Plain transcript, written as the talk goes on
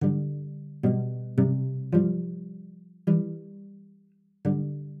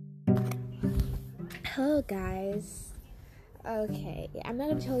Hello, guys. Okay, I'm not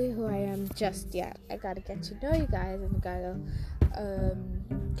gonna tell you who I am just yet. I gotta get to know you guys and gotta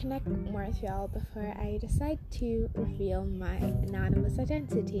connect more with y'all before I decide to reveal my anonymous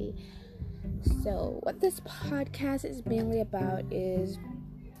identity. So, what this podcast is mainly about is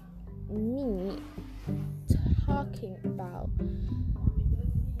me talking about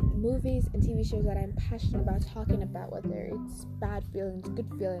movies and TV shows that I'm passionate about talking about, whether it's bad feelings, good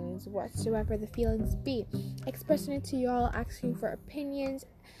feelings, whatsoever the feelings be, expressing it to y'all, asking for opinions,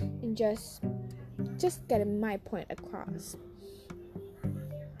 and just getting my point across.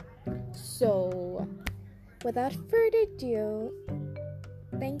 So, without further ado,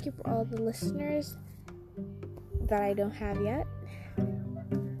 thank you for all the listeners that I don't have yet,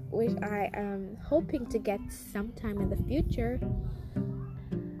 which I am hoping to get sometime in the future.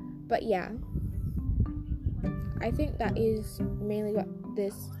 But yeah, I think that is mainly what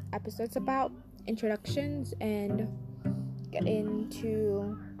this episode's about. Introductions and get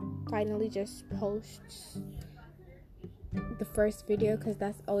into finally just post the first video, because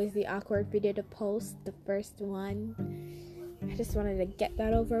that's always the awkward video to post, the first one. I just wanted to get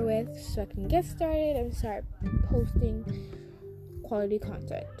that over with so I can get started and start posting quality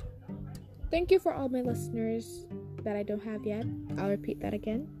content. Thank you for all my listeners that I don't have yet. I'll repeat that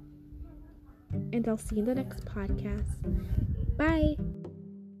again. And I'll see you in the next podcast. Bye!